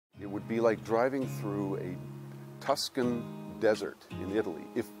It would be like driving through a Tuscan desert in Italy,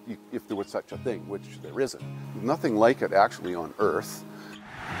 if there was such a thing, which there isn't. Nothing like it actually on Earth.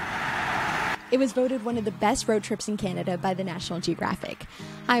 It was voted one of the best road trips in Canada by the National Geographic.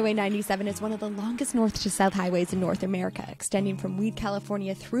 Highway 97 is one of the longest north-to-south highways in North America, extending from Weed,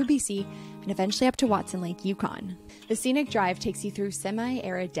 California through BC and eventually up to Watson Lake, Yukon. The scenic drive takes you through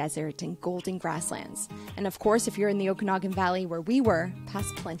semi-arid desert and golden grasslands. And of course, if you're in the Okanagan Valley where we were,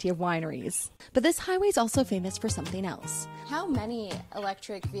 past plenty of wineries. But this highway is also famous for something else. How many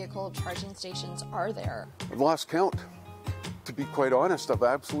electric vehicle charging stations are there? I've lost count. To be quite honest, I've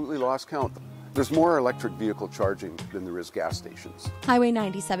absolutely lost count. There's more electric vehicle charging than there is gas stations. Highway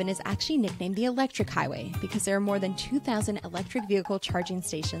 97 is actually nicknamed the Electric Highway because there are more than 2,000 electric vehicle charging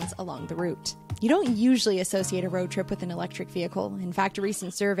stations along the route. You don't usually associate a road trip with an electric vehicle. In fact, a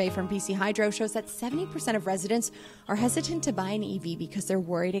recent survey from BC Hydro shows that 70% of residents are hesitant to buy an EV because they're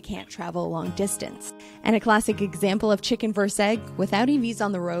worried it can't travel a long distance. And a classic example of chicken versus egg, without EVs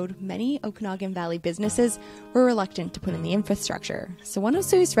on the road, many Okanagan Valley businesses were reluctant to put in the infrastructure. So one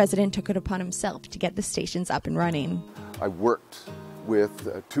Osoyoos resident took it upon himself to get the stations up and running. I worked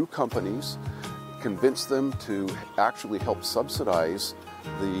with two companies, convinced them to actually help subsidize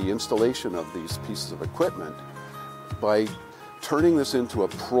the installation of these pieces of equipment by turning this into a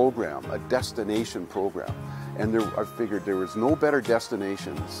program, a destination program. And I figured there was no better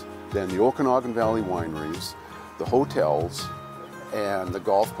destinations than the Okanagan Valley wineries, the hotels, and the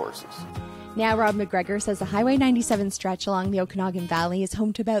golf courses. Now Rob McGregor says the Highway 97 stretch along the Okanagan Valley is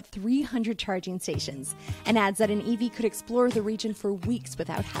home to about 300 charging stations and adds that an EV could explore the region for weeks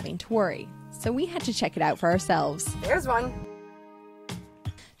without having to worry. So we had to check it out for ourselves. There's one.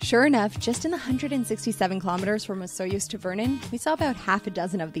 Sure enough, just in the 167 kilometers from Osoyoos to Vernon, we saw about half a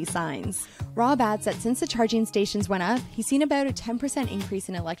dozen of these signs. Rob adds that since the charging stations went up, he's seen about a 10% increase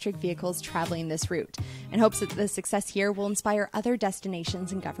in electric vehicles traveling this route and hopes that the success here will inspire other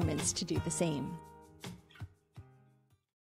destinations and governments to do the same.